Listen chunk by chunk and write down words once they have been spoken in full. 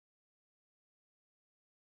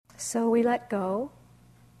So we let go,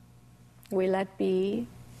 we let be,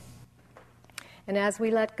 and as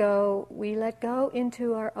we let go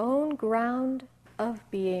into our own ground of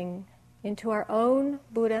being, into our own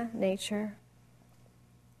Buddha nature.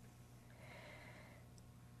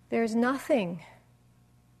 There's nothing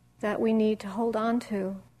that we need to hold on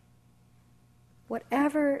to.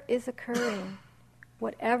 Whatever is occurring,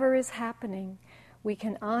 whatever is happening, we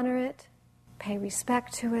can honor it, pay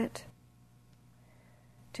respect to it,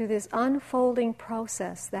 to this unfolding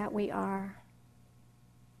process that we are.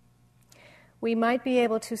 We might be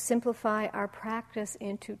able to simplify our practice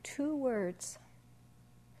into 2 words.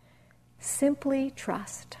 Simply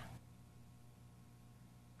trust.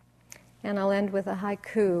 And I'll end with a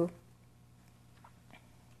haiku.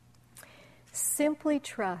 Simply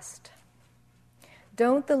trust.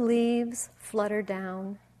 Don't the leaves flutter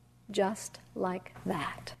down just like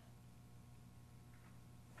that?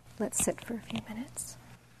 Let's sit for a few minutes.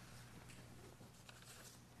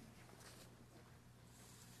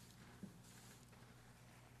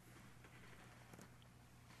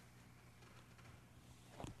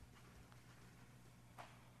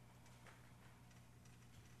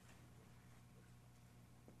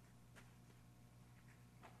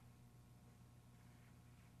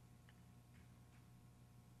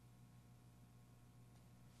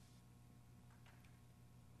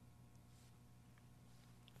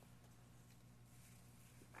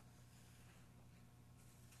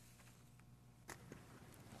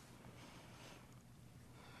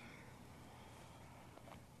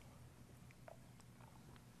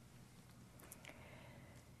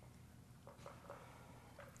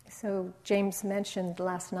 So James mentioned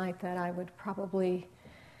last night that I would probably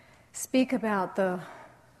speak about the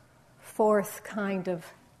 4th kind of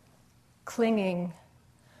clinging,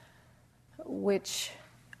 which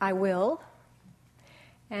I will.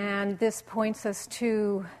 And this points us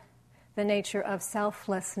to the nature of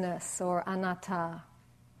selflessness, or Anatta.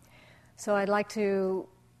 So I'd like to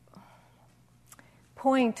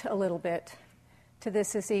point a little bit to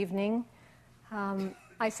this evening.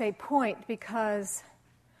 I say point because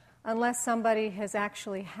unless somebody has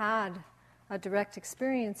actually had a direct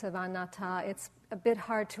experience of anatta, it's a bit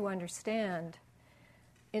hard to understand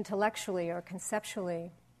intellectually or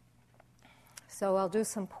conceptually. So I'll do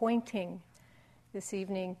some pointing this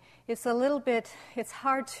evening. It's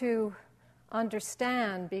hard to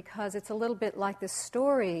understand because it's a little bit like the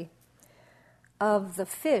story of the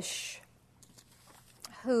fish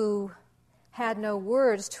who had no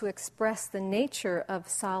words to express the nature of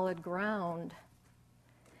solid ground.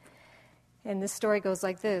 And this story goes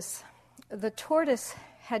like this. The tortoise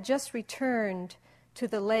had just returned to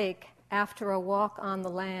the lake after a walk on the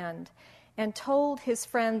land and told his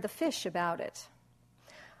friend the fish about it.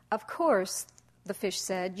 Of course, the fish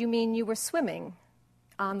said, you mean you were swimming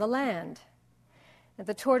on the land? And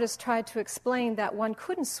the tortoise tried to explain that one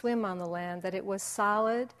couldn't swim on the land, that it was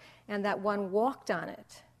solid and that one walked on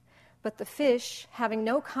it. But the fish, having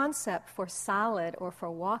no concept for solid or for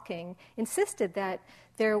walking, insisted that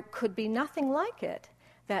there could be nothing like it,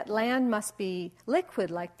 that land must be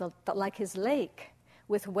liquid like his lake,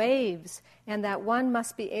 with waves, and that one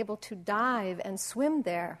must be able to dive and swim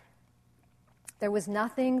there. There was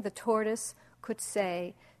nothing the tortoise could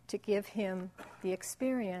say to give him the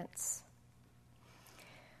experience.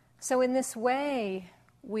 So in this way,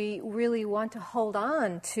 we really want to hold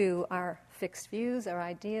on to our fixed views, our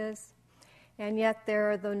ideas, and yet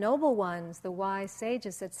there are the noble ones, the wise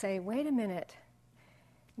sages that say, wait a minute,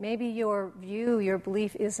 maybe your view, your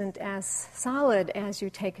belief isn't as solid as you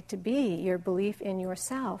take it to be, your belief in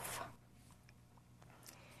yourself.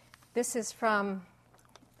 This is from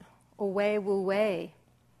Wei Wu Wei,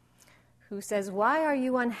 who says, why are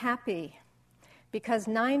you unhappy? Because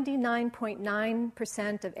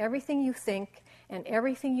 99.9% of everything you think and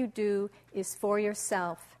everything you do is for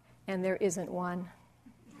yourself, and there isn't one.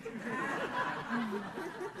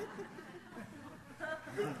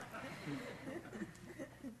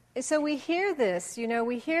 So we hear this,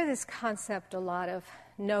 we hear this concept a lot of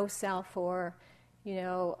no self or,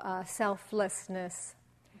 selflessness.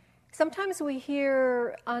 Sometimes we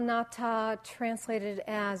hear anatta translated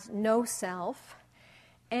as no self,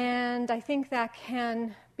 and I think that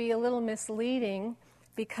can be a little misleading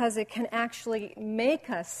because it can actually make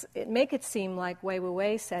it seem like Wei Wu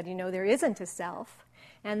Wei said, there isn't a self.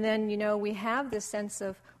 And then, we have this sense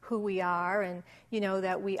of who we are and,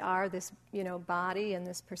 that we are this, body and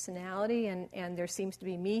this personality and there seems to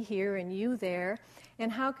be me here and you there.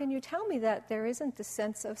 And how can you tell me that there isn't the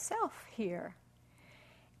sense of self here?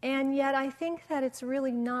 And yet I think that it's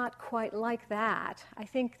really not quite like that. I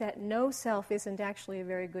think that no self isn't actually a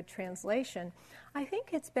very good translation. I think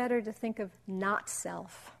it's better to think of not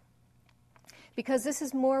self. Because this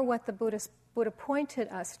is more what the Buddha pointed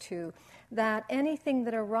us to, that anything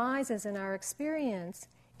that arises in our experience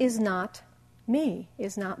is not me,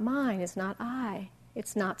 is not mine, is not I,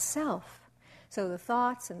 it's not self. So the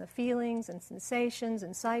thoughts and the feelings and sensations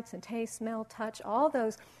and sights and taste, smell, touch, all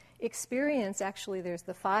those experience, actually there's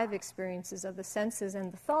the 5 experiences of the senses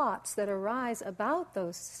and the thoughts that arise about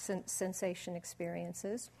those sensation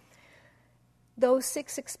experiences. Those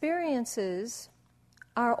 6 experiences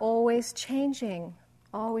are always changing,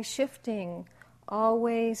 always shifting,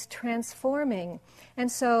 always transforming.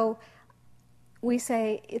 And so we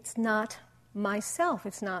say, it's not myself,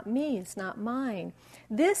 it's not me, it's not mine.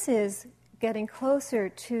 This is getting closer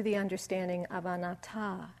to the understanding of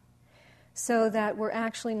anatta, so that we're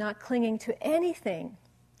actually not clinging to anything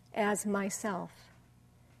as myself,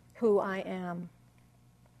 who I am.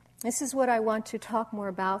 This is what I want to talk more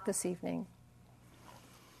about this evening.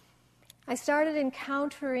 I started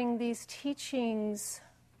encountering these teachings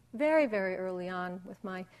very, very early on with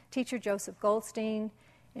my teacher Joseph Goldstein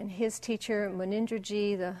and his teacher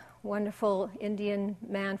Munindraji, the wonderful Indian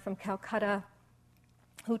man from Calcutta,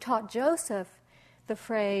 who taught Joseph the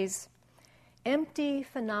phrase, empty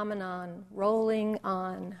phenomenon rolling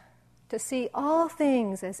on, to see all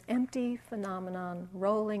things as empty phenomenon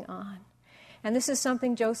rolling on. And this is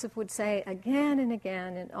something Joseph would say again and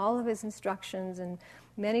again in all of his instructions and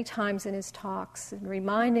many times in his talks, and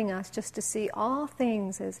reminding us just to see all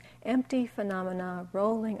things as empty phenomena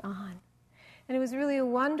rolling on. And it was really a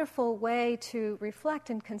wonderful way to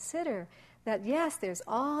reflect and consider that, yes, there's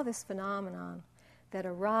all this phenomenon that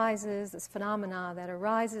arises, this phenomena that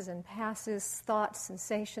arises and passes, thoughts,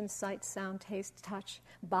 sensations, sight, sound, taste, touch,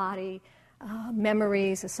 body,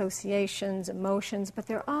 memories, associations, emotions, but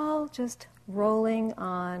they're all just rolling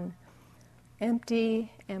on,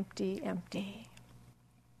 empty, empty, empty.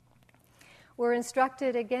 We're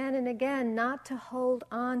instructed again and again not to hold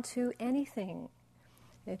on to anything.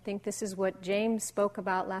 I think this is what James spoke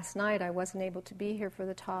about last night. I wasn't able to be here for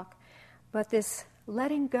the talk. But this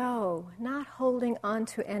letting go, not holding on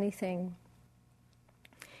to anything.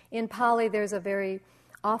 In Pali, there's a very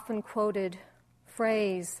often quoted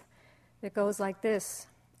phrase that goes like this,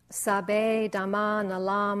 Sabbe Dhamma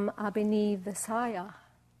Nalam Abhini Visaya.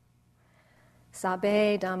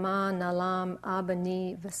 Sabbe Dhamma Nalam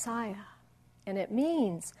Abhini Visaya. And it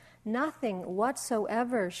means nothing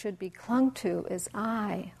whatsoever should be clung to as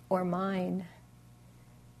I or mine.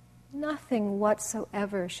 Nothing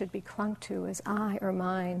whatsoever should be clung to as I or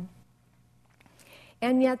mine.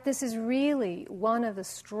 And yet this is really one of the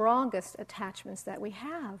strongest attachments that we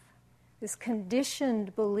have, this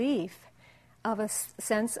conditioned belief of a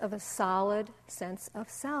sense of a solid sense of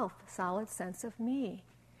self, solid sense of me.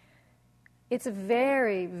 It's a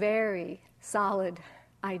very, very solid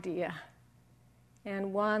idea,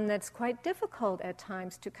 and one that's quite difficult at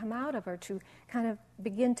times to come out of or to kind of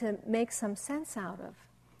begin to make some sense out of.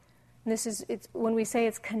 And when we say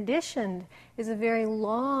it's conditioned, is a very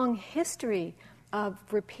long history of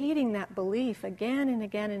repeating that belief again and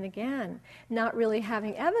again and again, not really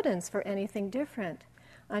having evidence for anything different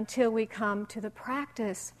until we come to the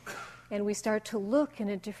practice and we start to look in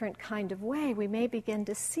a different kind of way. We may begin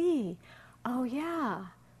to see, oh yeah,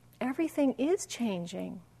 everything is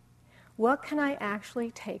changing. What can I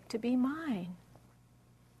actually take to be mine?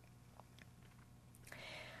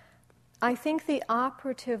 I think the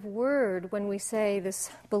operative word when we say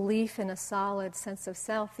this belief in a solid sense of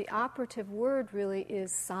self, the operative word really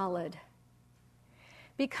is solid.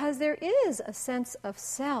 Because there is a sense of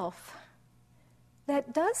self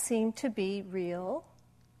that does seem to be real.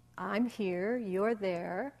 I'm here, you're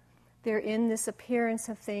there. They're in this appearance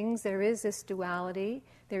of things. There is this duality.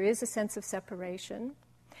 There is a sense of separation.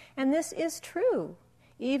 And this is true.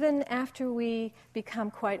 Even after we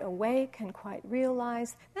become quite awake and quite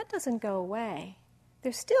realize, that doesn't go away.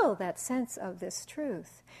 There's still that sense of this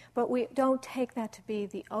truth. But we don't take that to be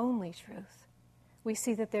the only truth. We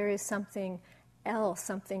see that there is something else,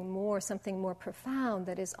 something more profound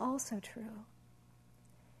that is also true.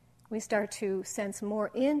 We start to sense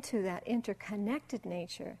more into that interconnected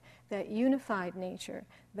nature, that unified nature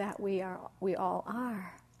that we all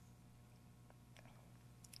are.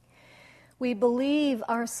 We believe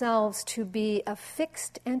ourselves to be a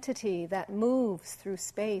fixed entity that moves through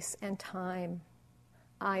space and time.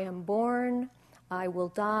 I am born, I will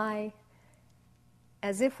die,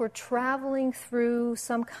 as if we're traveling through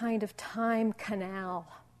some kind of time canal.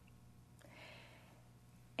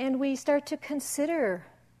 And we start to consider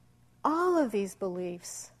all of these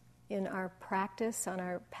beliefs in our practice, on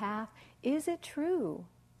our path, is it true?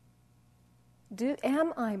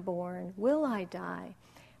 Am I born? Will I die?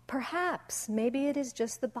 Perhaps, maybe it is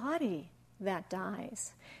just the body that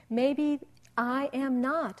dies. Maybe I am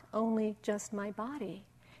not only just my body.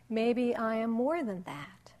 Maybe I am more than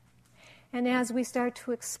that. And as we start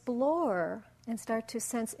to explore and start to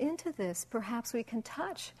sense into this, perhaps we can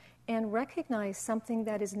touch and recognize something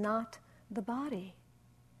that is not the body,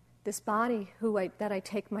 this body that I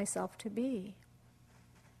take myself to be.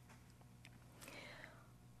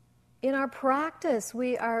 In our practice,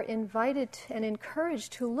 we are invited and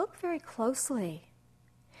encouraged to look very closely,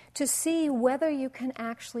 to see whether you can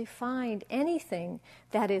actually find anything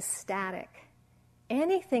that is static,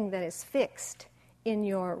 anything that is fixed in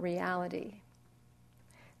your reality.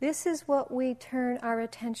 This is what we turn our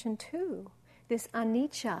attention to, this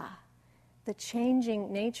anicca, the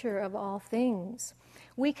changing nature of all things.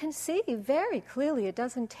 We can see very clearly, it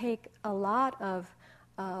doesn't take a lot of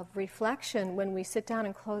reflection when we sit down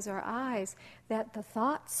and close our eyes, that the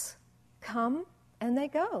thoughts come and they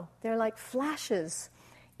go. They're like flashes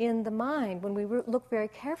in the mind. When we look very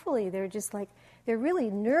carefully, they're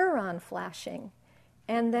really neuron flashing.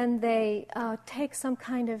 And then they take some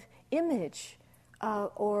kind of image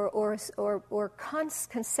or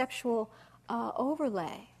conceptual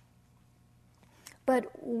overlay. But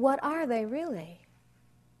what are they really?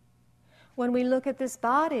 When we look at this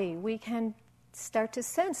body, we can start to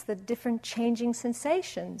sense the different changing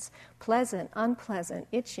sensations, pleasant, unpleasant,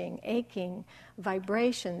 itching, aching,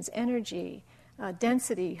 vibrations, energy,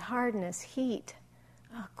 density, hardness, heat,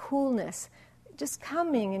 coolness, just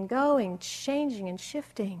coming and going, changing and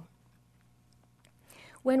shifting.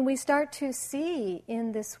 When we start to see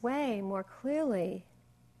in this way more clearly,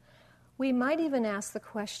 we might even ask the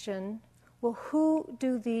question, well, who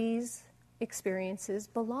do these experiences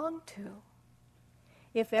belong to?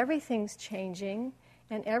 If everything's changing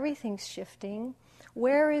and everything's shifting,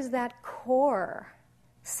 where is that core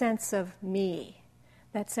sense of me,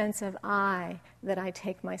 that sense of I that I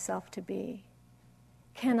take myself to be?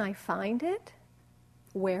 Can I find it?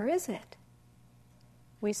 Where is it?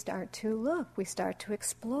 We start to look, we start to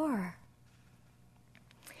explore.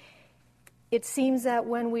 It seems that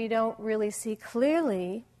when we don't really see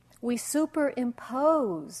clearly, we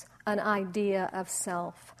superimpose an idea of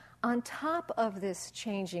self on top of this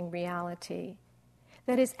changing reality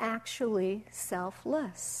that is actually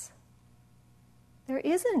selfless. There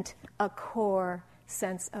isn't a core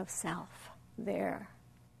sense of self there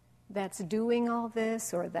that's doing all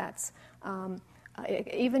this or that's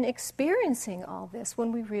even experiencing all this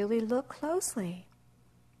when we really look closely.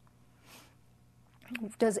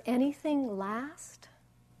 Does anything last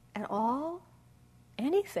at all?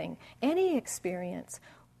 Anything, any experience.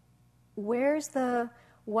 Where's the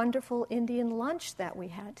wonderful Indian lunch that we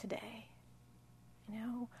had today?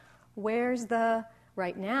 Where's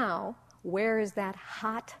right now, where is that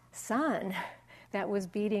hot sun that was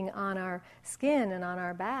beating on our skin and on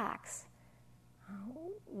our backs?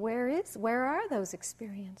 Where are those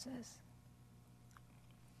experiences?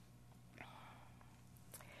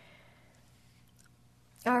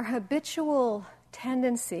 Our habitual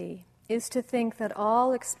tendency is to think that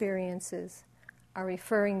all experiences are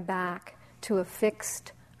referring back to a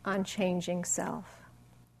fixed, unchanging self.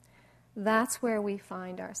 That's where we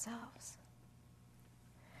find ourselves.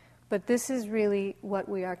 But this is really what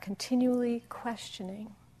we are continually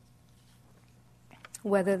questioning.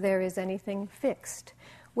 Whether there is anything fixed,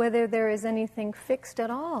 whether there is anything fixed at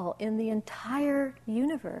all in the entire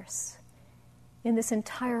universe, in this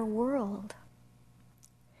entire world.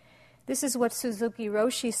 This is what Suzuki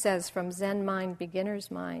Roshi says from Zen Mind, Beginner's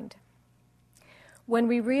Mind. When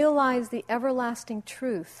we realize the everlasting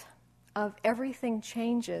truth of everything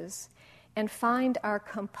changes and find our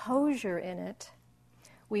composure in it,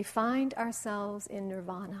 we find ourselves in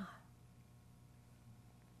nirvana.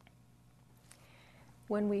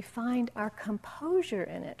 When we find our composure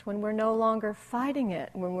in it, when we're no longer fighting it,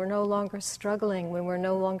 when we're no longer struggling, when we're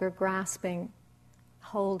no longer grasping,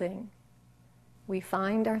 holding, we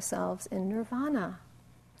find ourselves in nirvana.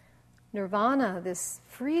 Nirvana, this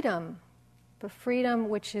freedom, the freedom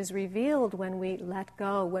which is revealed when we let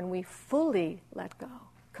go, when we fully let go,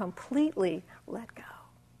 completely let go.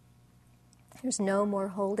 There's no more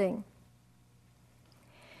holding.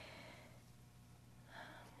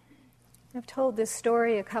 I've told this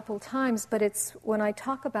story a couple times, but it's when I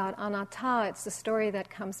talk about Anatta, it's the story that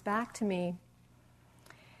comes back to me.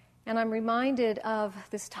 And I'm reminded of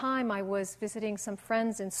this time I was visiting some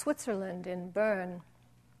friends in Switzerland, in Bern.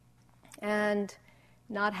 And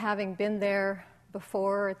not having been there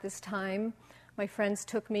before at this time, my friends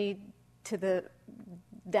took me to the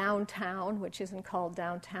downtown, which isn't called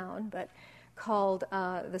downtown, but called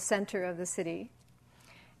the center of the city.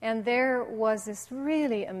 And there was this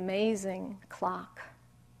really amazing clock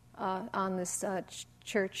on this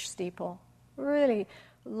church steeple. Really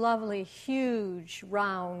lovely, huge,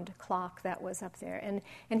 round clock that was up there.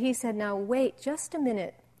 And he said, now wait just a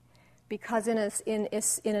minute, because in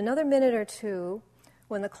another minute or two,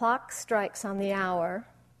 when the clock strikes on the hour,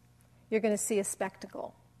 you're going to see a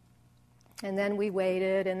spectacle. And then we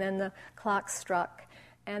waited, and then the clock struck,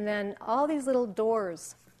 and then all these little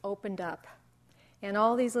doors opened up, and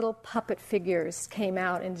all these little puppet figures came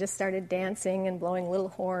out and just started dancing and blowing little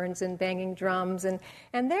horns and banging drums. And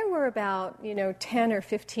there were about, 10 or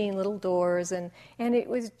 15 little doors. And it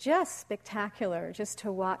was just spectacular just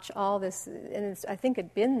to watch all this. And I think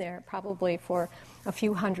it'd been there probably for a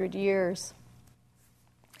few hundred years.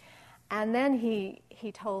 And then he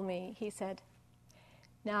told me, he said,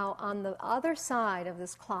 now on the other side of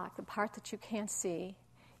this clock, the part that you can't see,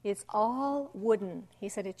 it's all wooden. He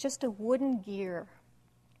said it's just a wooden gear.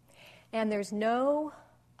 And there's no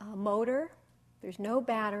motor, there's no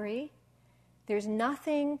battery, there's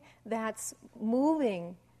nothing that's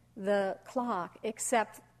moving the clock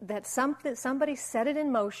except that somebody set it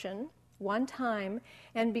in motion one time,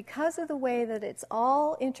 and because of the way that it's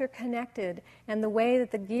all interconnected and the way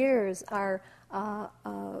that the gears are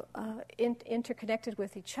interconnected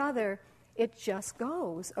with each other, it just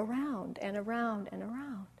goes around and around and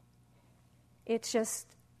around. It's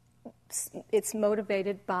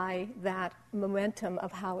motivated by that momentum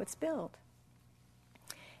of how it's built.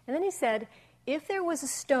 And then he said, if there was a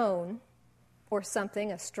stone or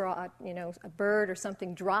something, a straw, a bird or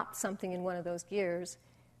something dropped something in one of those gears,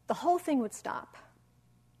 the whole thing would stop.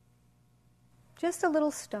 Just a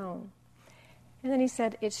little stone. And then he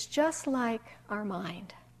said, it's just like our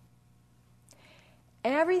mind.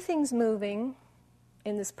 Everything's moving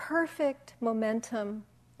in this perfect momentum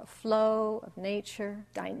of flow, of nature,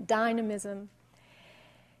 dynamism.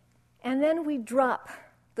 And then we drop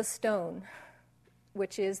the stone,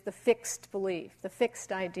 which is the fixed belief, the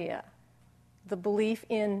fixed idea, the belief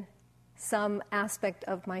in some aspect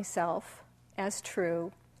of myself as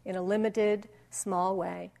true in a limited, small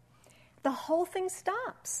way. The whole thing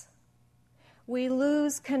stops. We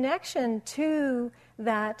lose connection to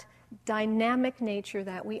that dynamic nature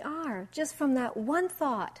that we are. Just from that one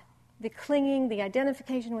thought, the clinging, the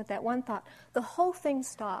identification with that one thought, the whole thing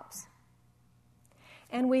stops.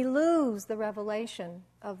 And we lose the revelation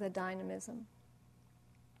of the dynamism.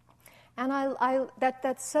 And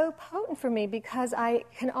that's so potent for me because I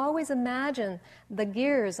can always imagine the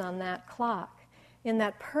gears on that clock in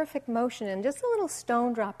that perfect motion and just a little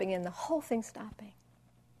stone dropping in, the whole thing stopping.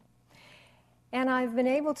 And I've been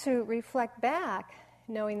able to reflect back,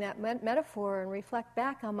 knowing that metaphor, and reflect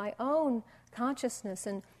back on my own consciousness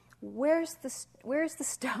and where's the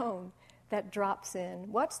stone that drops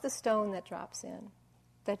in? What's the stone that drops in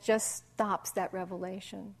that just stops that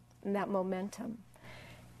revelation and that momentum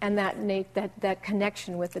and that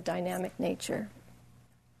connection with the dynamic nature?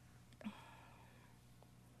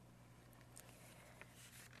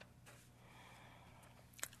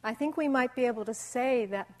 I think we might be able to say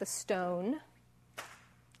that the stone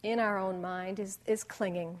in our own mind is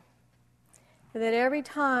clinging. That every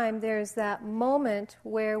time there's that moment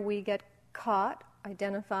where we get caught,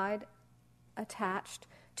 identified, attached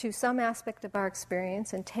to some aspect of our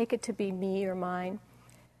experience and take it to be me or mine,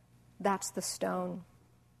 that's the stone.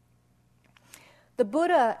 The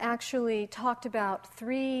Buddha actually talked about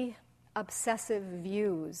 3 obsessive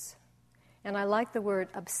views. And I like the word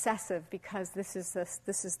obsessive because this is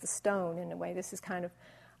the stone in a way. This is kind of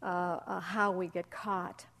how we get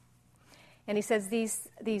caught. And he says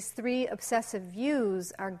these 3 obsessive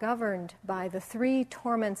views are governed by the 3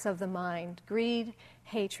 torments of the mind: greed,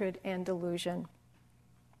 hatred, and delusion.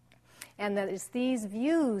 And that it's these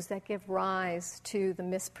views that give rise to the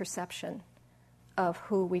misperception of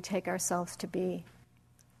who we take ourselves to be.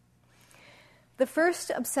 The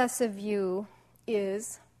first obsessive view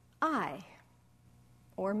is I,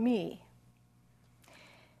 or me.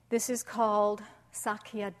 This is called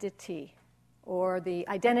Sakya Ditti, or the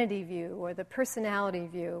identity view, or the personality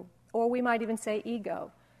view, or we might even say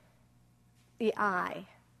ego, the I.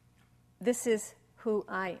 This is who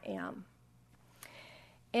I am.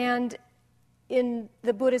 And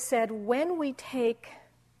the Buddha said, when we take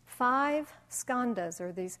 5 skandhas,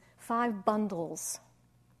 or these 5 bundles,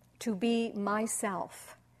 to be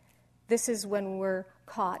myself, this is when we're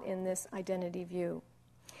caught in this identity view.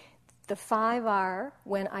 The 5 are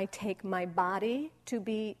when I take my body to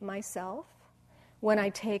be myself, when I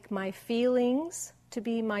take my feelings to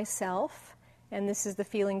be myself, And this is the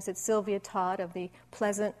feelings that Sylvia taught of the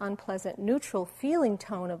pleasant, unpleasant, neutral feeling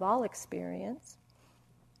tone of all experience.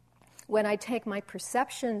 When I take my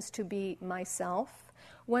perceptions to be myself,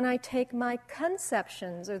 when I take my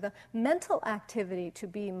conceptions or the mental activity to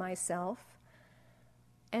be myself,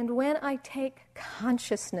 and when I take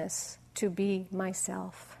consciousness to be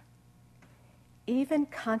myself. Even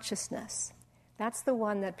consciousness. That's the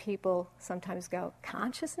one that people sometimes go,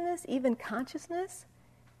 consciousness? Even consciousness?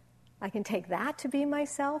 I can take that to be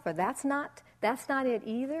myself, or that's not it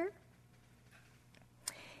either.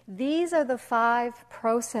 These are the 5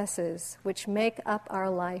 processes which make up our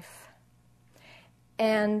life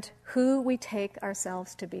and who we take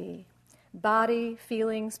ourselves to be. Body,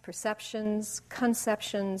 feelings, perceptions,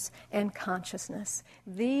 conceptions, and consciousness.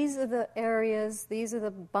 These are the areas, these are the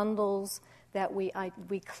bundles that we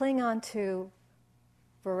cling on to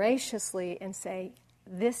voraciously and say,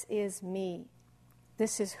 this is me.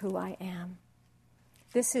 This is who I am.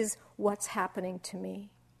 This is what's happening to me.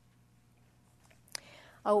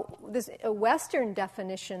 A Western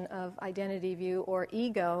definition of identity view or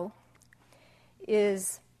ego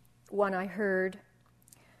is one I heard: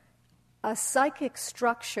 a psychic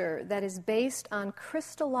structure that is based on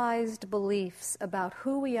crystallized beliefs about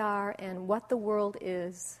who we are and what the world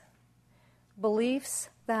is. Beliefs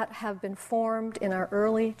that have been formed in our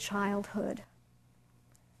early childhood.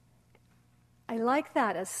 I like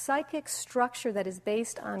that, a psychic structure that is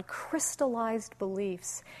based on crystallized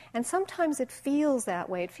beliefs. And sometimes it feels that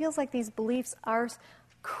way. It feels like these beliefs are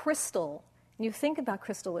crystal. And you think about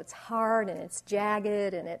crystal, it's hard and it's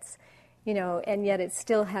jagged and it's, and yet it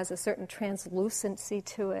still has a certain translucency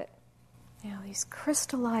to it. These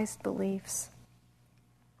crystallized beliefs.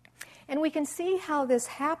 And we can see how this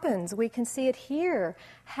happens. We can see it here,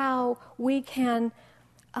 how we can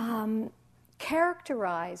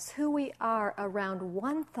characterize who we are around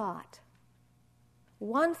one thought.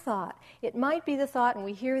 One thought. It might be the thought, and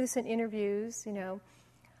we hear this in interviews,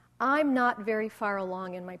 I'm not very far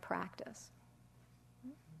along in my practice.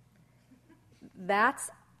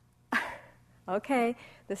 That's, okay,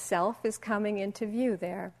 the self is coming into view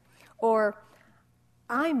there. Or,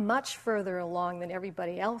 I'm much further along than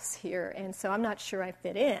everybody else here, and so I'm not sure I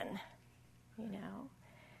fit in,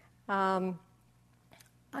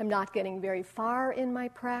 I'm not getting very far in my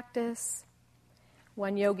practice.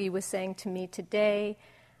 One yogi was saying to me today,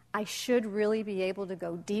 I should really be able to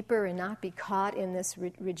go deeper and not be caught in this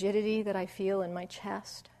rigidity that I feel in my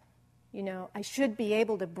chest. I should be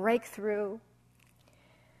able to break through.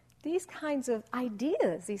 These kinds of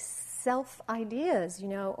ideas, these self-ideas,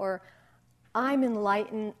 or I'm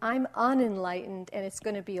enlightened, I'm unenlightened, and it's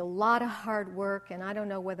going to be a lot of hard work, and I don't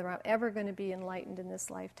know whether I'm ever going to be enlightened in this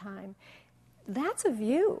lifetime. That's a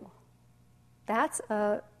view. That's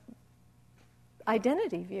a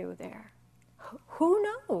identity view there. Who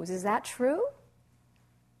knows? Is that true?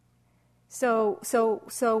 So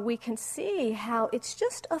we can see how it's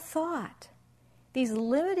just a thought. These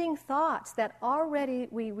limiting thoughts that already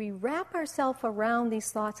we wrap ourselves around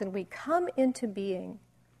these thoughts and we come into being.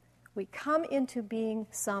 We come into being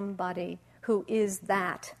somebody who is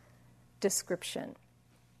that description.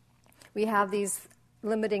 We have these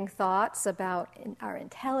limiting thoughts about our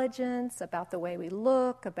intelligence, about the way we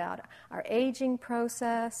look, about our aging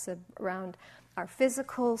process, around our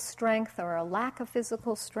physical strength or our lack of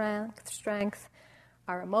physical strength,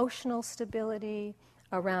 our emotional stability,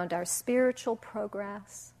 around our spiritual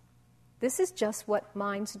progress. This is just what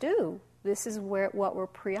minds do. This is what we're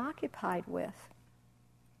preoccupied with.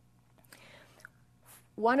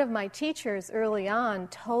 One of my teachers early on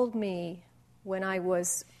told me when I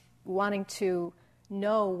was wanting to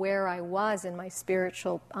know where I was in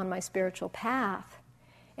on my spiritual path,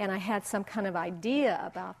 and I had some kind of idea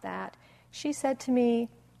about that, she said to me,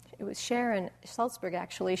 it was Sharon Salzberg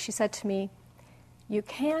actually, she said to me, you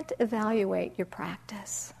can't evaluate your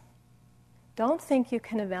practice. Don't think you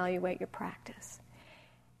can evaluate your practice.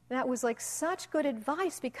 That was like such good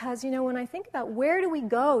advice because, when I think about where do we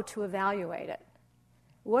go to evaluate it?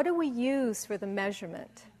 What do we use for the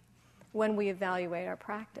measurement when we evaluate our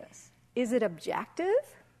practice? Is it objective?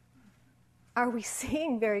 Are we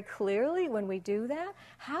seeing very clearly when we do that?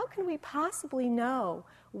 How can we possibly know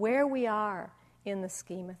where we are in the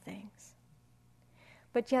scheme of things?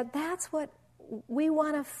 But yet that's what we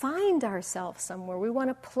want to find ourselves somewhere. We want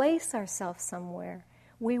to place ourselves somewhere.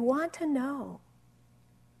 We want to know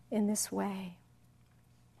in this way.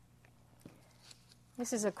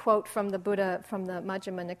 This is a quote from the Buddha, from the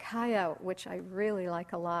Majjhima Nikaya, which I really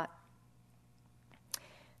like a lot.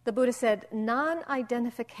 The Buddha said,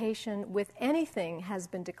 non-identification with anything has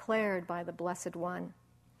been declared by the Blessed One.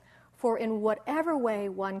 For in whatever way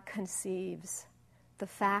one conceives, the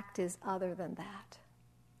fact is other than that.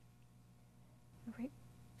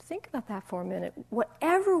 Think about that for a minute.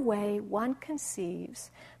 Whatever way one conceives,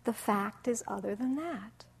 the fact is other than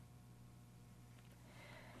that.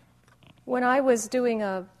 When I was doing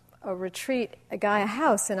a retreat at Gaia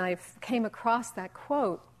House and I came across that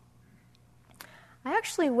quote, I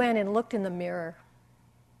actually went and looked in the mirror.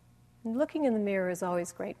 And looking in the mirror is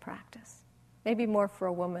always great practice. Maybe more for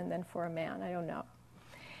a woman than for a man, I don't know.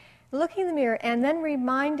 Looking in the mirror and then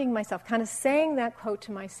reminding myself, kind of saying that quote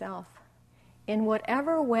to myself, in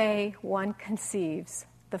whatever way one conceives,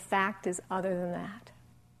 the fact is other than that.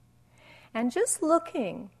 And just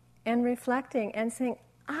looking and reflecting and saying,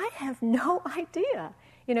 I have no idea.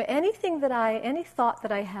 Any thought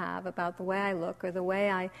that I have about the way I look or the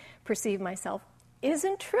way I perceive myself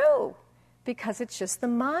isn't true, because it's just the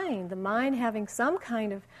mind having some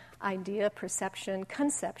kind of idea, perception,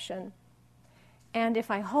 conception. And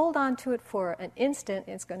if I hold on to it for an instant,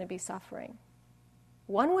 it's going to be suffering.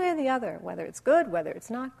 One way or the other, whether it's good, whether it's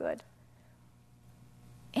not good.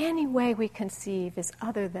 Any way we conceive is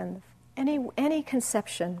other than any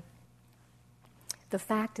conception. The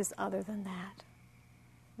fact is other than that.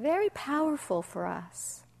 Very powerful for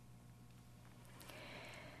us.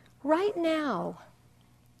 Right now,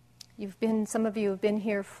 some of you have been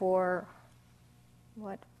here for,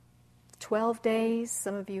 12 days?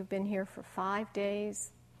 Some of you have been here for 5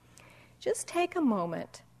 days. Just take a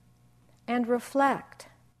moment and reflect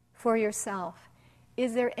for yourself.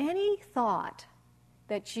 Is there any thought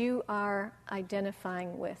that you are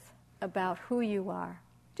identifying with about who you are?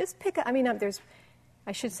 Just pick up,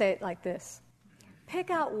 I should say it like this. Pick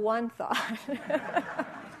out one thought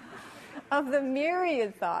of the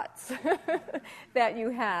myriad thoughts that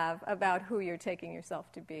you have about who you're taking yourself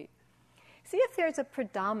to be. See if there's a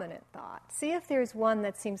predominant thought. See if there's one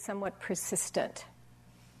that seems somewhat persistent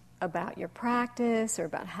about your practice or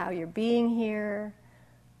about how you're being here,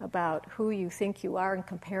 about who you think you are in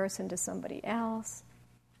comparison to somebody else.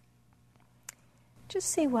 Just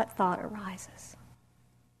see what thought arises.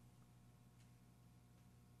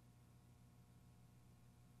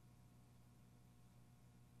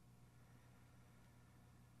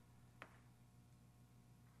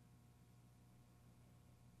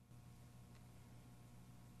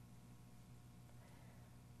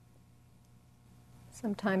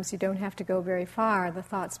 Sometimes you don't have to go very far. The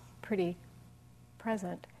thought's pretty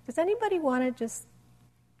present. Does anybody want to just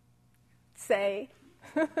say?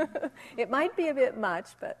 It might be a bit much,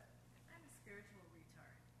 but... I'm a spiritual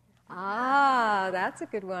retard. Ah, that's a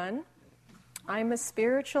good one. I'm a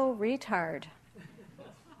spiritual retard.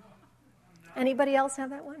 Anybody else have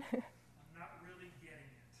that one? I'm not really getting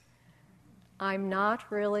it. I'm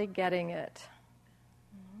not really getting it.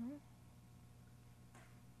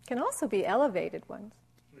 Can also be elevated ones.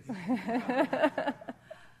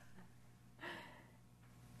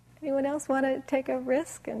 Anyone else want to take a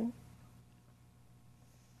risk? And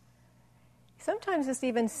sometimes just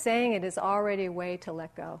even saying it is already a way to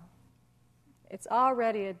let go. It's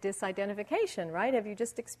already a disidentification, right? Have you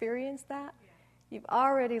just experienced that? Yeah. You've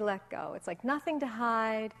already let go. It's like nothing to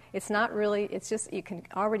hide. It's not really, it's just you can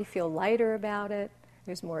already feel lighter about it.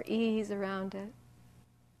 There's more ease around it.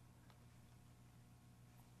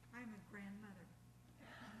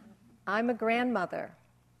 I'm a grandmother.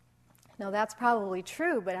 Now that's probably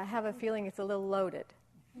true, but I have a feeling it's a little loaded.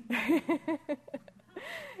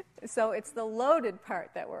 So it's the loaded part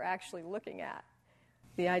that we're actually looking at,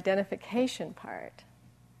 the identification part.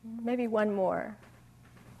 Maybe one more.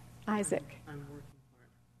 Isaac. I'm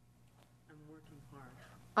working hard.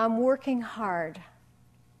 I'm working hard.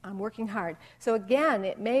 I'm working hard. So again,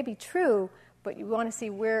 it may be true, but you want to see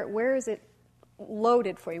where is it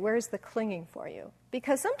loaded for you? Where is the clinging for you?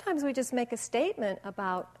 Because sometimes we just make a statement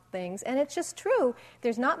about things, and it's just true.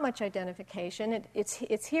 There's not much identification.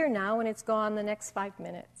 It's here now, and it's gone the next 5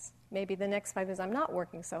 minutes. Maybe the next 5 minutes, I'm not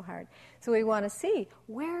working so hard. So we want to see,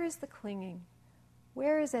 where is the clinging?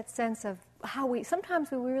 Where is that sense of sometimes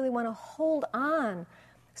we really want to hold on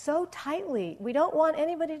so tightly. We don't want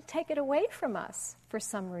anybody to take it away from us for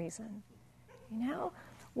some reason.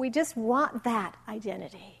 We just want that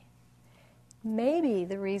identity. Maybe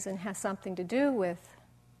the reason has something to do with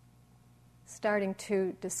starting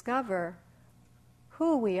to discover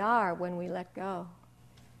who we are when we let go.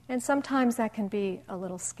 And sometimes that can be a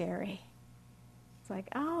little scary. It's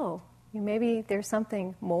like, maybe there's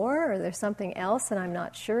something more or there's something else that I'm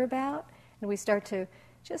not sure about. And we start to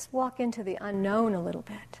just walk into the unknown a little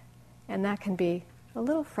bit. And that can be a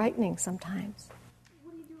little frightening sometimes.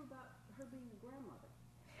 What do you do about her being a grandmother?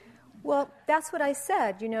 Well, that's what I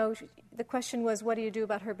said. The question was, what do you do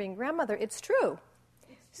about her being grandmother? It's true.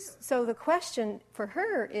 So the question for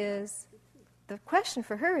her is,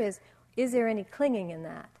 is there any clinging in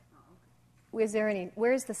that? Where's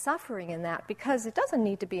the suffering in that? Because it doesn't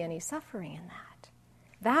need to be any suffering in that.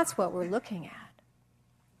 That's what we're looking at.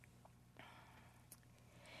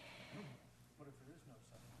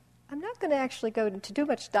 I'm not going to actually go into too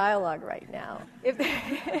much dialogue right now.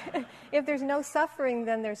 If there's no suffering,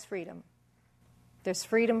 then there's freedom. There's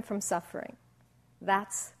freedom from suffering.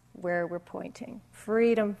 That's where we're pointing.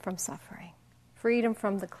 Freedom from suffering. Freedom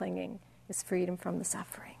from the clinging is freedom from the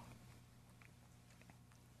suffering.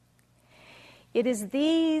 It is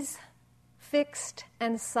these fixed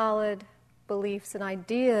and solid beliefs and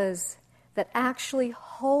ideas that actually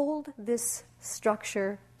hold this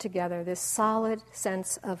structure together, this solid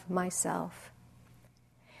sense of myself.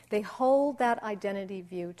 They hold that identity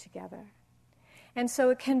view together. And so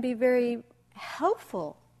it can be very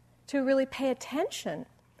helpful to really pay attention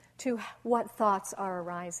to what thoughts are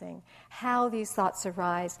arising, how these thoughts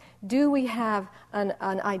arise. Do we have an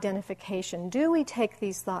identification? Do we take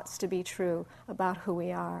these thoughts to be true about who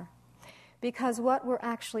we are? Because what we're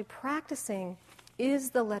actually practicing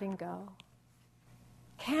is the letting go.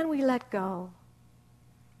 Can we let go?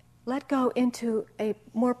 Let go into a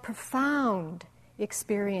more profound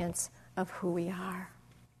experience of who we are.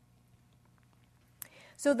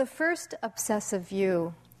 So the first obsessive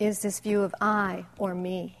view is this view of I or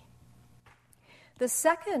me. The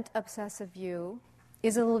second obsessive view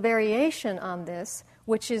is a little variation on this,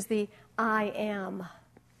 which is the I am.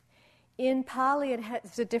 In Pali,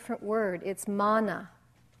 it's a different word. It's mana,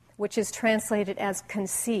 which is translated as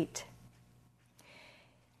conceit.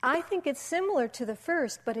 I think it's similar to the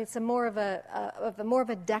first, but it's more of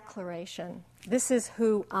a declaration. This is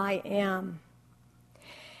who I am.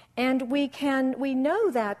 And we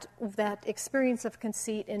know that experience of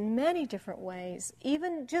conceit in many different ways.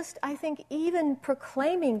 Even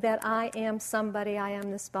proclaiming that I am somebody, I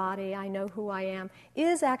am this body, I know who I am,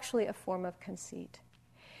 is actually a form of conceit.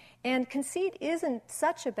 And conceit isn't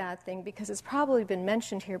such a bad thing because it's probably been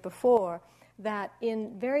mentioned here before that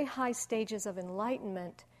in very high stages of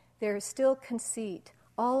enlightenment, there is still conceit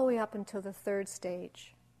all the way up until the third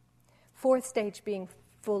stage. Fourth stage being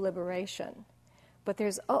full liberation. But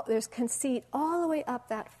there's conceit all the way up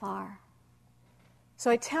that far.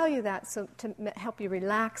 So I tell you that to help you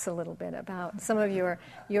relax a little bit about some of your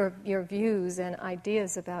views and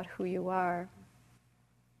ideas about who you are.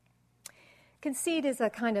 Conceit is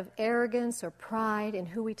a kind of arrogance or pride in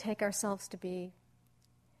who we take ourselves to be.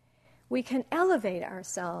 We can elevate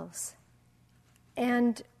ourselves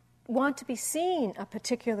and want to be seen a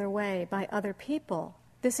particular way by other people.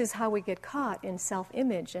 This is how we get caught in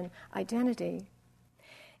self-image and identity.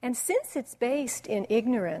 And since it's based in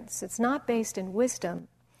ignorance, it's not based in wisdom,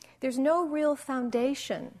 there's no real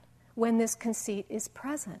foundation when this conceit is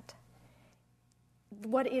present.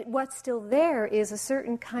 What's still there is a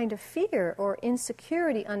certain kind of fear or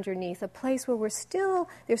insecurity underneath, a place where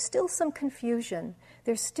there's still some confusion,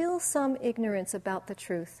 there's still some ignorance about the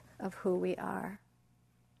truth of who we are.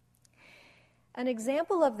 An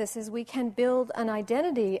example of this is we can build an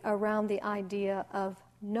identity around the idea of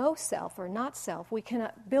no self or not self. We can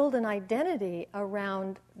build an identity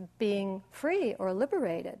around being free or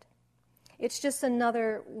liberated. It's just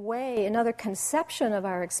another way, another conception of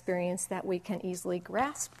our experience that we can easily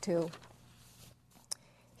grasp to.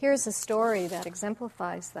 Here's a story that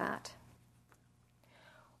exemplifies that.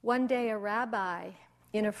 One day a rabbi,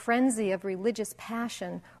 in a frenzy of religious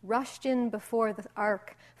passion, rushed in before the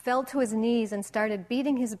ark, fell to his knees and started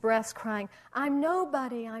beating his breast, crying, "I'm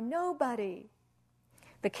nobody, I'm nobody."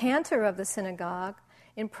 The cantor of the synagogue,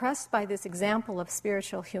 impressed by this example of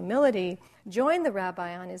spiritual humility, joined the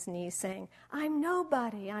rabbi on his knees, saying, "I'm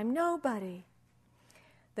nobody, I'm nobody."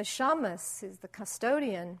 The shamus, the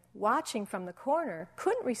custodian, watching from the corner,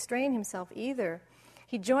 couldn't restrain himself either.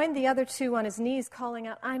 He joined the other two on his knees, calling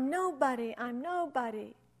out, "I'm nobody, I'm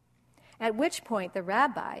nobody." At which point the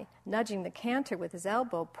rabbi, nudging the cantor with his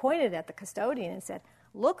elbow, pointed at the custodian and said,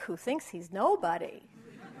 "Look who thinks he's nobody."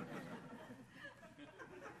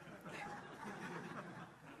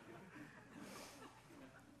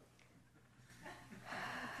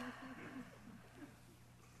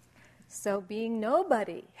 So being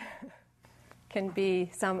nobody can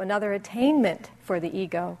be another attainment for the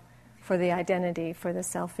ego, for the identity, for the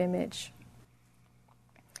self-image.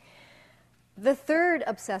 The third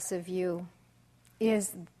obsessive view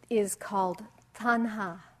is called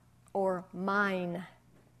tanha, or mine.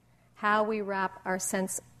 How we wrap our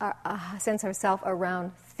sense ourselves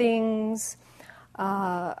around things,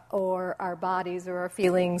 or our bodies or our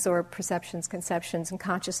feelings or perceptions, conceptions, and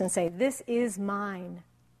consciousness and say, this is mine.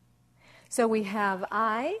 So we have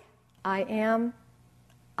I am,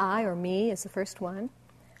 I or me is the first one,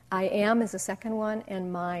 I am is the second one,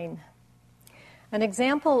 and mine. An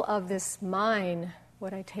example of this mine,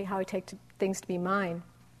 how I take things to be mine.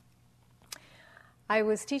 I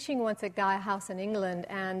was teaching once at Gaia House in England,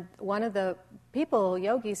 and one of the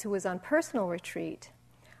yogis who was on personal retreat,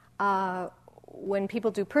 when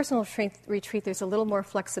people do personal retreat, there's a little more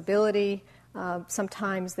flexibility.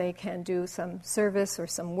 Sometimes they can do some service or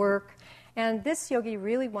some work. And this yogi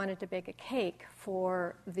really wanted to bake a cake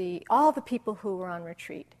for all the people who were on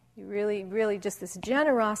retreat. He really just this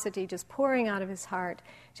generosity just pouring out of his heart,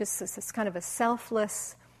 just this kind of a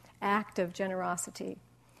selfless act of generosity.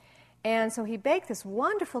 And so he baked this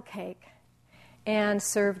wonderful cake and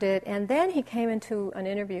served it. And then he came into an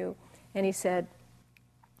interview and he said,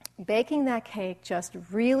 baking that cake just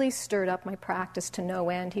really stirred up my practice to no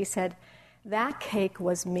end. He said, that cake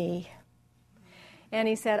was me. And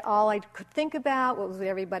he said, all I could think about was what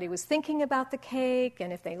everybody was thinking about the cake,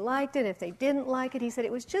 and if they liked it, if they didn't like it. He said,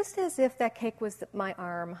 it was just as if that cake was my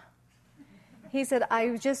arm. He said, I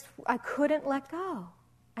couldn't let go.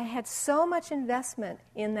 I had so much investment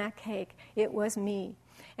in that cake. It was me.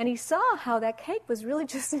 And he saw how that cake was really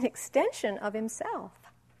just an extension of himself.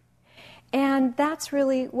 And that's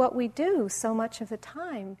really what we do so much of the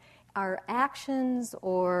time. Our actions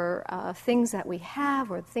or things that we have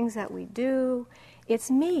or things that we do, it's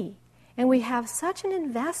me. And we have such an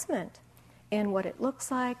investment in what it looks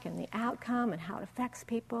like and the outcome and how it affects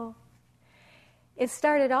people. His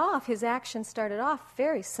action started off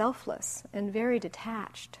very selfless and very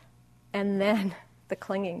detached. And then the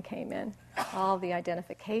clinging came in, all the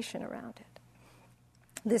identification around it.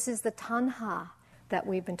 This is the tanha that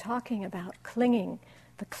we've been talking about, clinging,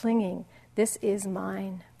 the clinging. This is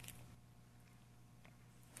mine.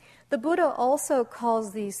 The Buddha also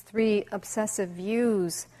calls these three obsessive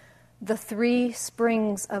views the three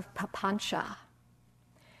springs of papancha.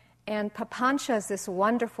 And papancha is this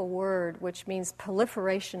wonderful word which means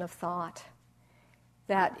proliferation of thought.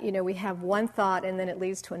 That, we have one thought and then it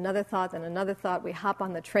leads to another thought, then another thought. We hop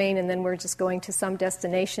on the train and then we're just going to some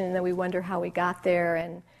destination and then we wonder how we got there.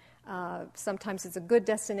 And sometimes it's a good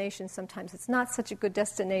destination, sometimes it's not such a good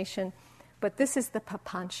destination. But this is the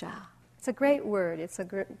papancha. It's a great word. It's a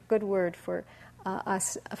good word for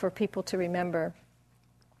for people to remember.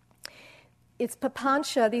 It's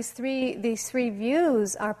papancha. These three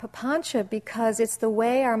views are papancha because it's the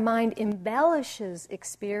way our mind embellishes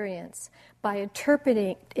experience by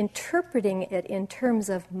interpreting it in terms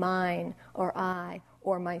of mine or I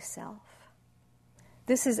or myself.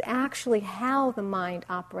 This is actually how the mind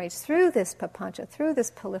operates through this papancha, through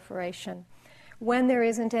this proliferation. When there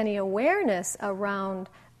isn't any awareness around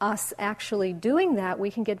us actually doing that, we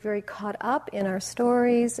can get very caught up in our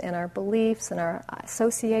stories and our beliefs and our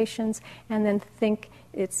associations and then think,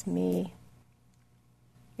 it's me.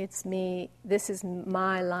 It's me. This is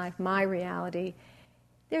my life, my reality.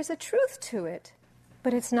 There's a truth to it,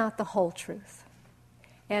 but it's not the whole truth.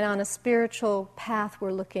 And on a spiritual path,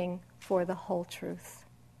 we're looking for the whole truth,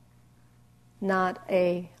 not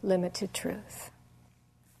a limited truth.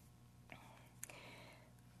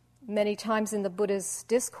 Many times in the Buddha's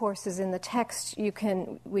discourses in the text, we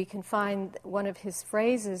can find one of his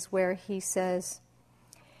phrases where he says,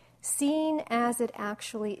 "Seen as it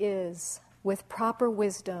actually is, with proper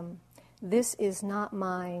wisdom, this is not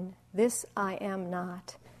mine, this I am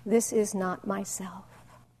not, this is not myself."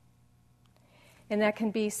 And that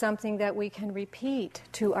can be something that we can repeat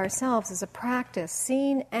to ourselves as a practice.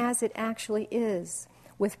 Seen as it actually is,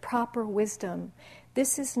 with proper wisdom,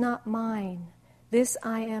 this is not mine. This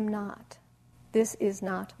I am not. This is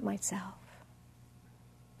not myself.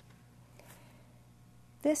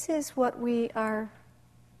 This is what we are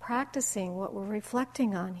practicing, what we're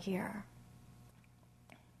reflecting on here.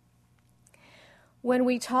 When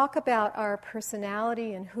we talk about our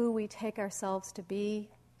personality and who we take ourselves to be,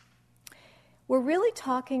 we're really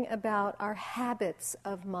talking about our habits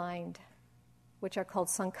of mind, which are called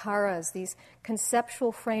sankharas, these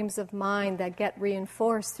conceptual frames of mind that get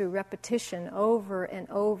reinforced through repetition over and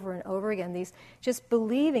over and over again, these just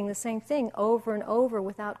believing the same thing over and over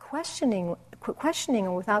without questioning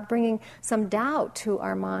or without bringing some doubt to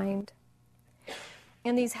our mind.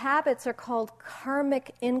 And these habits are called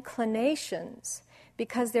karmic inclinations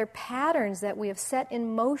because they're patterns that we have set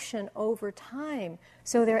in motion over time.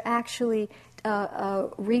 So they're actually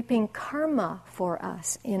reaping karma for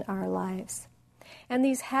us in our lives. And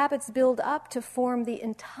these habits build up to form the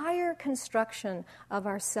entire construction of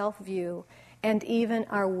our self-view and even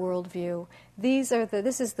our worldview. This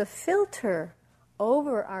is the filter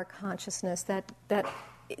over our consciousness, that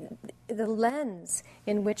the lens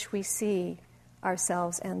in which we see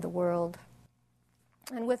ourselves and the world.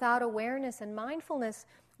 And without awareness and mindfulness,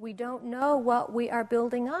 we don't know what we are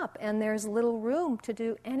building up, and there's little room to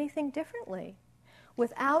do anything differently.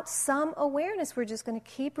 Without some awareness, we're just going to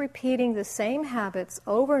keep repeating the same habits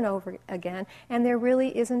over and over again, and there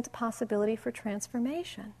really isn't a possibility for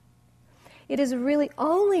transformation. It is really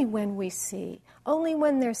only when we see, only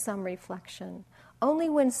when there's some reflection, only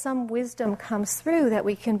when some wisdom comes through that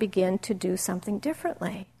we can begin to do something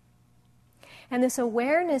differently. And this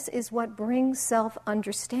awareness is what brings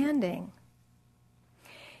self-understanding.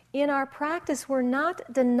 In our practice, we're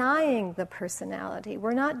not denying the personality.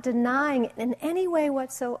 We're not denying in any way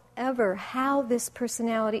whatsoever how this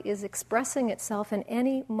personality is expressing itself in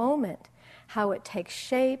any moment, how it takes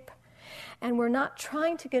shape. And we're not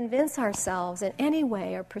trying to convince ourselves in any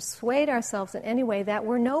way or persuade ourselves in any way that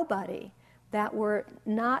we're nobody, that we're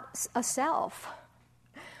not a self.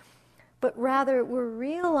 But rather, we're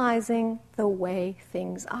realizing the way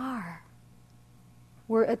things are.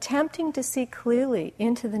 We're attempting to see clearly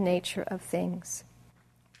into the nature of things.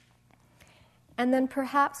 And then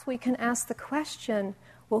perhaps we can ask the question,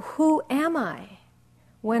 well, who am I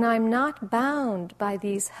when I'm not bound by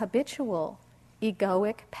these habitual,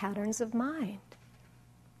 egoic patterns of mind?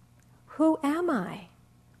 Who am I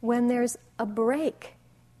when there's a break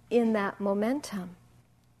in that momentum?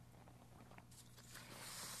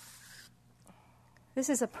 This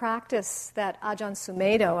is a practice that Ajahn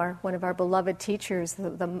Sumedho, one of our beloved teachers,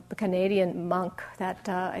 the Canadian monk that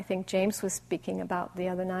I think James was speaking about the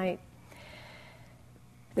other night,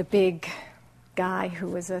 the big guy who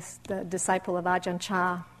was the disciple of Ajahn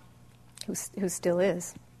Chah, who still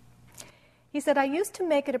is. He said, I used to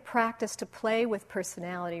make it a practice to play with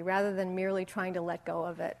personality rather than merely trying to let go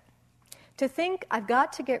of it. To think I've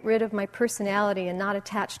got to get rid of my personality and not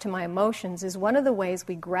attach to my emotions is one of the ways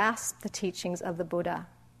we grasp the teachings of the Buddha,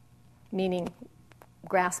 meaning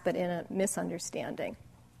grasp it in a misunderstanding.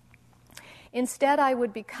 Instead, I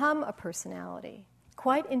would become a personality,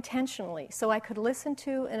 quite intentionally, so I could listen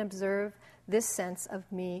to and observe this sense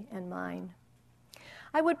of me and mine.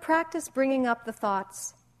 I would practice bringing up the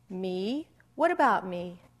thoughts, me? What about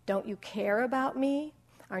me? Don't you care about me?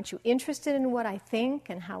 Aren't you interested in what I think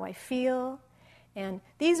and how I feel? And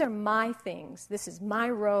these are my things. This is my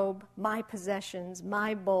robe, my possessions,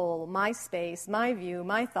 my bowl, my space, my view,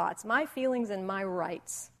 my thoughts, my feelings, and my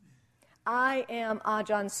rights. I am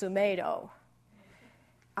Ajahn Sumedho.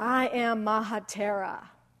 I am Mahatera.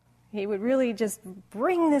 He would really just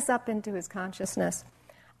bring this up into his consciousness.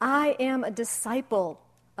 I am a disciple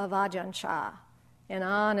of Ajahn Chah, and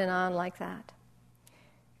on like that.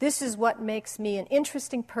 This is what makes me an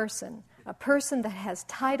interesting person, a person that has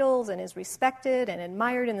titles and is respected and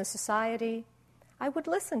admired in the society. I would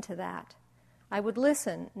listen to that. I would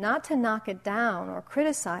listen, not to knock it down or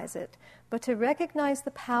criticize it, but to recognize the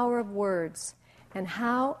power of words and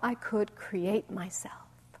how I could create myself.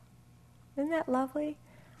 Isn't that lovely?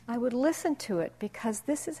 I would listen to it because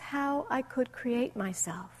this is how I could create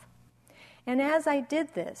myself. And as I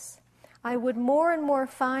did this, I would more and more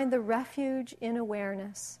find the refuge in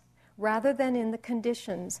awareness, rather than in the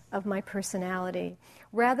conditions of my personality,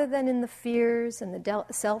 rather than in the fears and the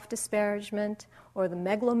self-disparagement or the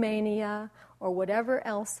megalomania or whatever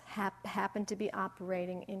else happened to be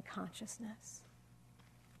operating in consciousness.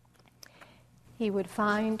 He would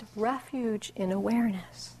find refuge in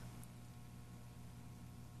awareness.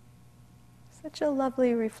 Such a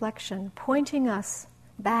lovely reflection, pointing us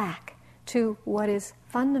back to what is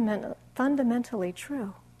fundamentally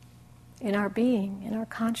true in our being, in our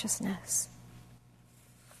consciousness.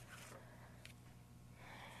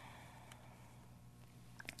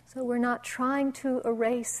 So we're not trying to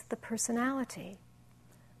erase the personality,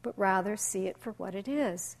 but rather see it for what it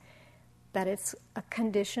is, that it's a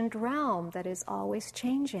conditioned realm that is always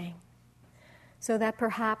changing, so that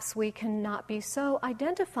perhaps we can not be so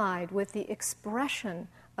identified with the expression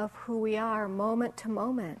of who we are moment to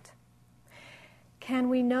moment. Can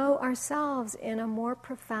we know ourselves in a more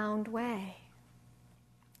profound way?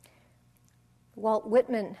 Walt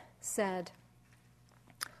Whitman said,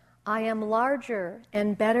 I am larger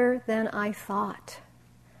and better than I thought.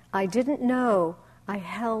 I didn't know I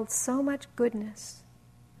held so much goodness.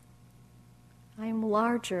 I am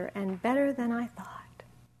larger and better than I thought.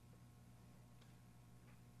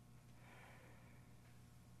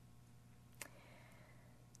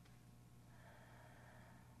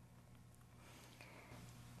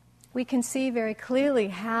 We can see very clearly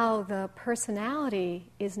how the personality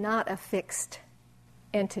is not a fixed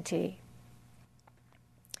entity.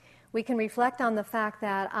 We can reflect on the fact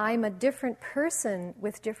that I'm a different person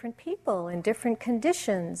with different people in different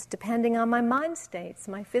conditions, depending on my mind states,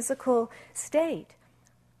 my physical state.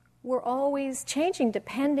 We're always changing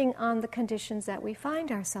depending on the conditions that we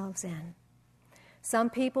find ourselves in. Some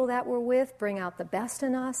people that we're with bring out the best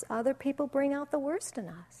in us, other people bring out the worst in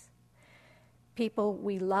us. People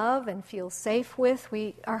we love and feel safe with,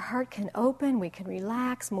 our heart can open, we can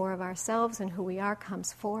relax, more of ourselves and who we are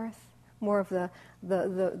comes forth. More of the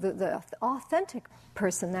authentic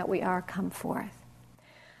person that we are come forth.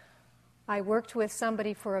 I worked with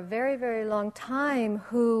somebody for a very, very long time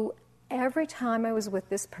who every time I was with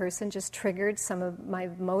this person just triggered some of my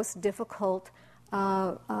most difficult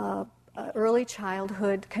early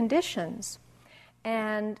childhood conditions.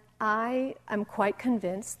 And I am quite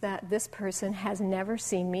convinced that this person has never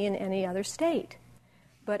seen me in any other state,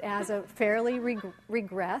 but as a fairly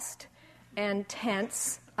regressed and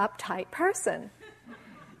tense, uptight person.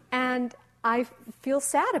 And I feel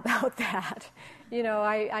sad about that. You know,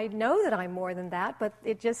 I know that I'm more than that, but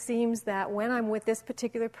it just seems that when I'm with this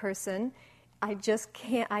particular person, I just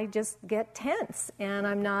get tense, and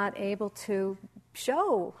I'm not able to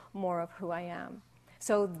show more of who I am.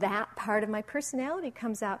 So that part of my personality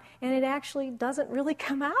comes out, and it actually doesn't really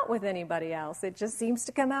come out with anybody else. It just seems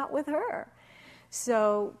to come out with her.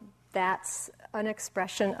 So that's an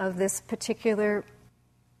expression of this particular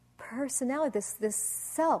personality, this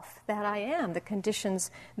self that I am, the conditions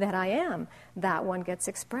that I am. That one gets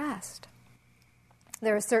expressed.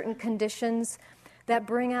 There are certain conditions that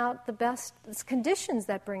bring out the best, conditions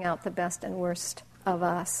that bring out the best and worst of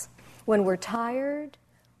us. When we're tired,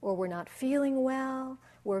 or we're not feeling well,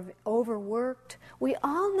 we're overworked, we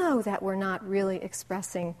all know that we're not really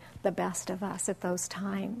expressing the best of us at those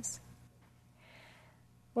times.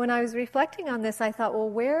 When I was reflecting on this, I thought, well,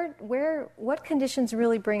 what conditions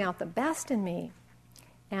really bring out the best in me?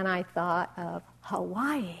 And I thought of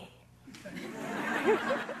Hawaii.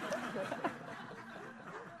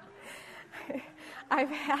 I've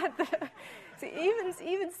had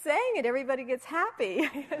even saying it, everybody gets happy.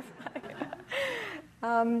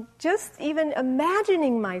 Just even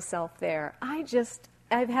imagining myself there,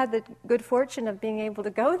 I've had the good fortune of being able to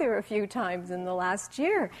go there a few times in the last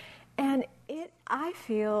year, and I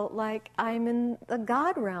feel like I'm in the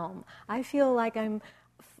God realm. I feel like I'm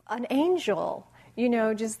an angel,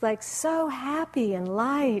 just like so happy and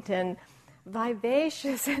light and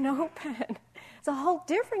vivacious and open. It's a whole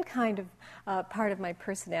different kind of part of my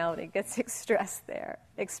personality gets expressed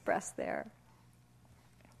there.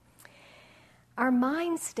 Our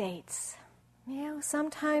mind states,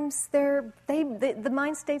 sometimes the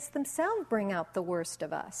mind states themselves bring out the worst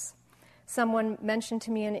of us. Someone mentioned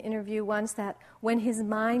to me in an interview once that when his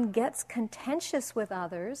mind gets contentious with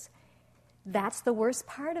others, that's the worst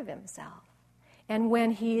part of himself. And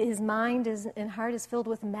when his mind and heart is filled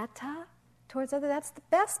with metta towards others, that's the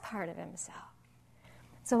best part of himself.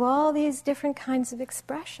 So all these different kinds of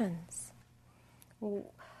expressions.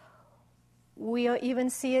 We even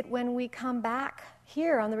see it when we come back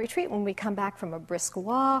here on the retreat, when we come back from a brisk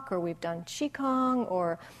walk, or we've done qigong,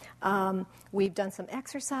 or we've done some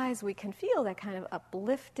exercise. We can feel that kind of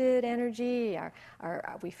uplifted energy,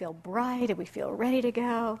 we feel bright, and we feel ready to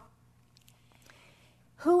go.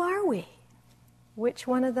 Who are we? Which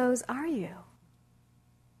one of those are you?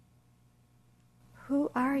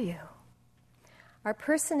 Who are you? Our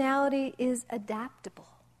personality is adaptable.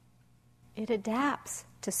 It adapts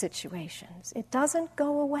to situations. It doesn't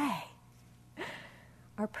go away.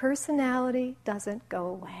 Our personality doesn't go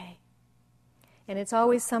away. And it's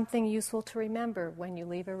always something useful to remember when you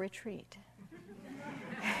leave a retreat.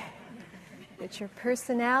 That your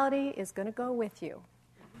personality is going to go with you.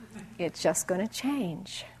 It's just going to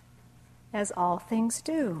change, as all things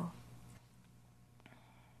do.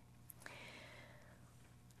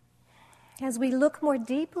 As we look more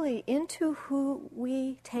deeply into who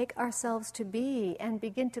we take ourselves to be and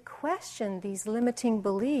begin to question these limiting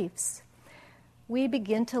beliefs, we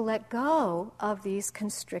begin to let go of these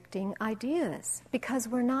constricting ideas because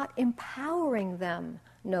we're not empowering them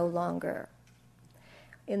no longer.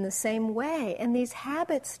 In the same way, and these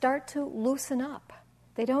habits start to loosen up.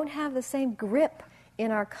 They don't have the same grip in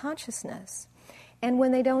our consciousness. And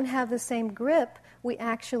when they don't have the same grip, we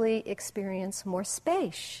actually experience more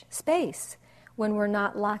space when we're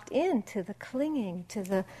not locked into the clinging, to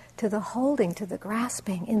the holding, to the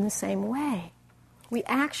grasping in the same way. We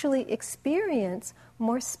actually experience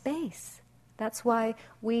more space. That's why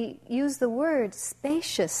we use the word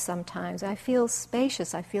spacious sometimes. I feel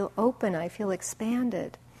spacious, I feel open, I feel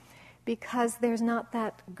expanded, because there's not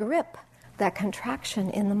that grip, that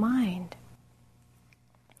contraction in the mind.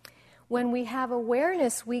 When we have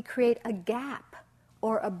awareness, we create a gap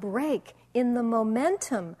or a break in the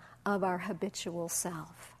momentum of our habitual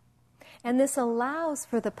self. And this allows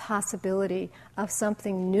for the possibility of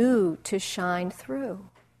something new to shine through.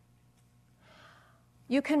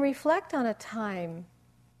 You can reflect on a time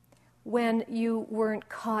when you weren't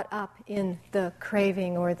caught up in the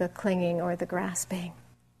craving or the clinging or the grasping.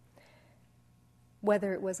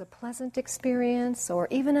 Whether it was a pleasant experience or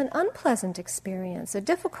even an unpleasant experience, a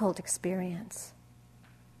difficult experience.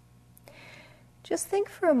 Just think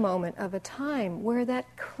for a moment of a time where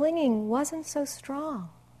that clinging wasn't so strong.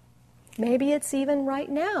 Maybe it's even right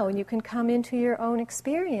now, and you can come into your own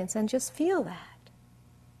experience and just feel that.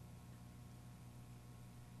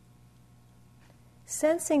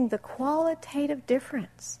 Sensing the qualitative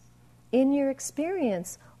difference in your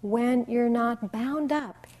experience when you're not bound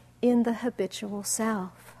up in the habitual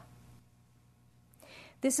self.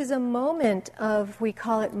 This is a moment of, we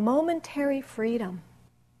call it momentary freedom.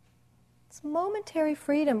 It's momentary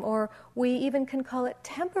freedom, or we even can call it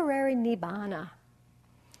temporary nibbana.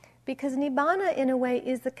 Because nibbana, in a way,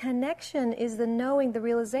 is the connection, is the knowing, the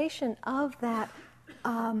realization of that,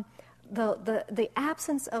 the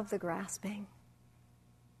absence of the grasping.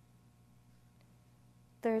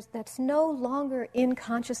 That's no longer in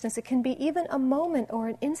consciousness. It can be even a moment or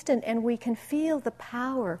an instant, and we can feel the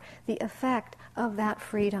power, the effect of that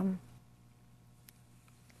freedom.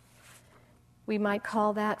 We might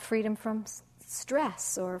call that freedom from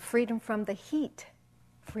stress, or freedom from the heat,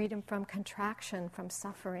 freedom from contraction, from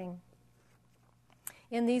suffering.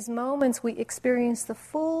 In these moments, we experience the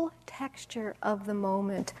full texture of the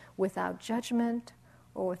moment without judgment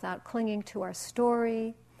or without clinging to our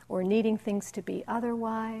story or needing things to be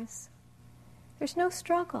otherwise. There's no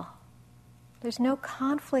struggle. There's no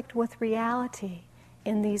conflict with reality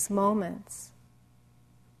in these moments.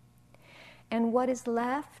 And what is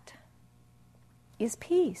left is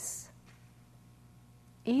peace.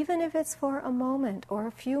 Even if it's for a moment or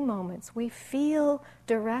a few moments, we feel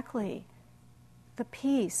directly the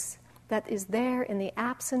peace that is there in the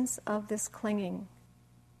absence of this clinging.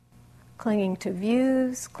 Clinging to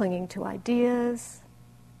views, clinging to ideas,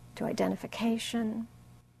 to identification.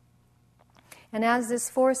 And as this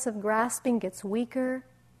force of grasping gets weaker,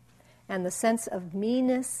 and the sense of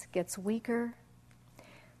me-ness gets weaker,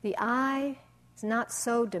 the I is not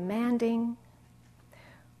so demanding.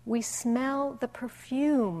 We smell the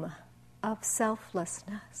perfume of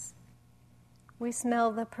selflessness. We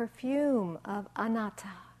smell the perfume of Anatta.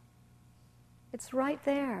 It's right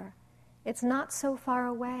there. It's not so far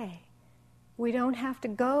away. We don't have to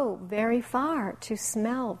go very far to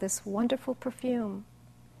smell this wonderful perfume.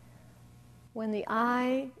 When the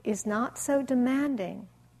I is not so demanding,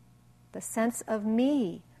 the sense of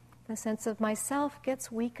me, the sense of myself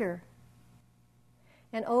gets weaker.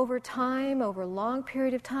 And over time, over a long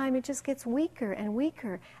period of time, it just gets weaker and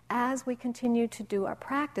weaker as we continue to do our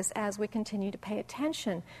practice, as we continue to pay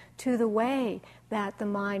attention to the way that the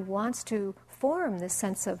mind wants to form this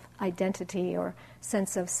sense of identity or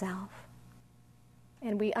sense of self.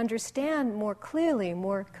 And we understand more clearly,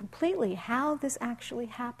 more completely how this actually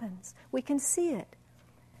happens. We can see it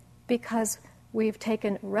because we've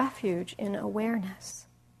taken refuge in awareness.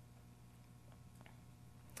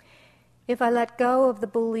 If I let go of the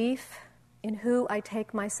belief in who I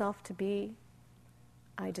take myself to be,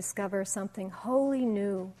 I discover something wholly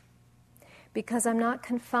new because I'm not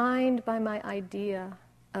confined by my idea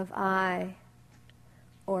of I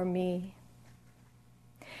or me.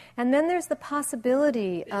 And then there's the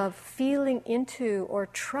possibility of feeling into or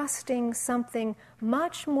trusting something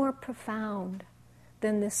much more profound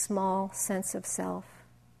than this small sense of self.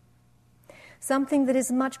 Something that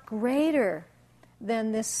is much greater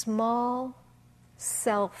than this small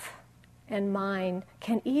self and mind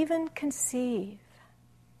can even conceive.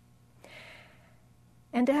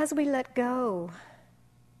 And as we let go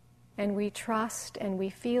and we trust and we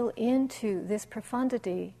feel into this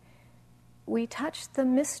profundity, we touch the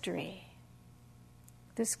mystery,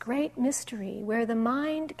 this great mystery where the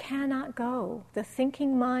mind cannot go, the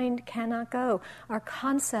thinking mind cannot go. Our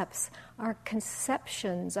concepts, our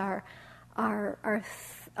conceptions, our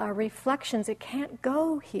reflections, it can't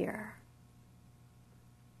go here.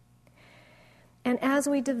 And as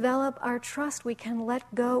we develop our trust, we can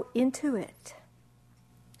let go into it,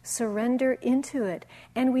 surrender into it,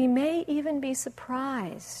 and we may even be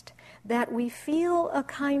surprised that we feel a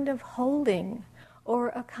kind of holding or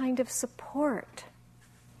a kind of support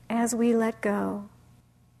as we let go.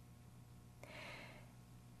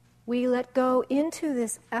 We let go into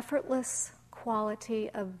this effortless quality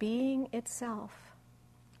of being itself,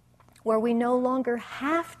 where we no longer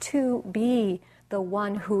have to be the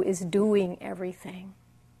one who is doing everything.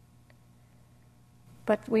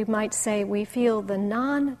 But we might say we feel the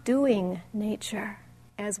non-doing nature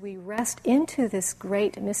as we rest into this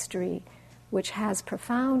great mystery which has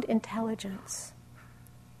profound intelligence.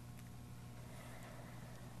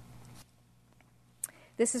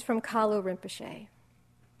 This is from Kalu Rinpoche,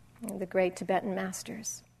 the great Tibetan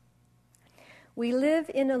masters. We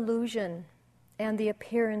live in illusion and the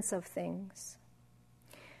appearance of things.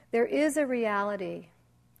 There is a reality.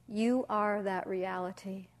 You are that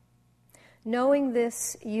reality. Knowing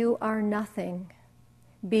this, you are nothing.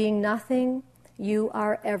 Being nothing, you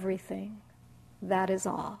are everything. That is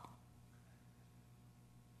all.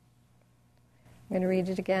 I'm going to read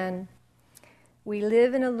it again. We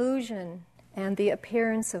live in illusion and the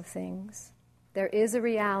appearance of things. There is a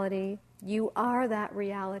reality. You are that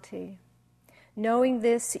reality. Knowing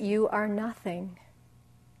this, you are nothing.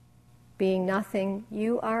 Being nothing,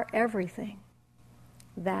 you are everything.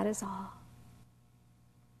 That is all.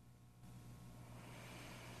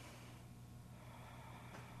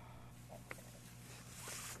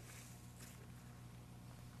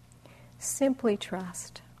 Simply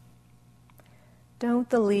trust.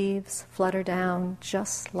 Don't the leaves flutter down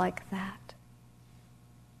just like that?